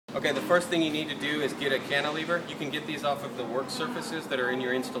Okay, the first thing you need to do is get a cantilever. You can get these off of the work surfaces that are in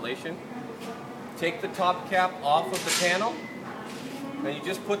your installation. Take the top cap off of the panel, and you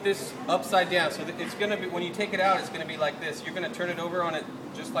just put this upside down. So that it's going to be, when you take it out, it's going to be like this. You're going to turn it over on it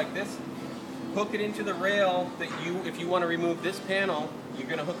just like this. Hook it into the rail that if you want to remove this panel, you're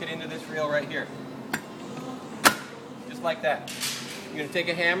going to hook it into this rail right here. Just like that. You're going to take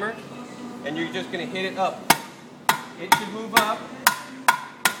a hammer, and you're just going to hit it up. It should move up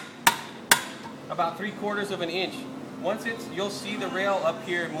about 3/4 of an inch. Once you'll see the rail up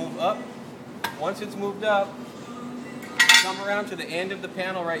here move up. Once it's moved up, come around to the end of the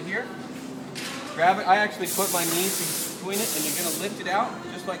panel right here. Grab it. I actually put my knees between it, and you're going to lift it out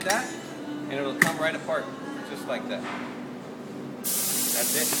just like that, and it'll come right apart just like that.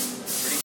 That's it.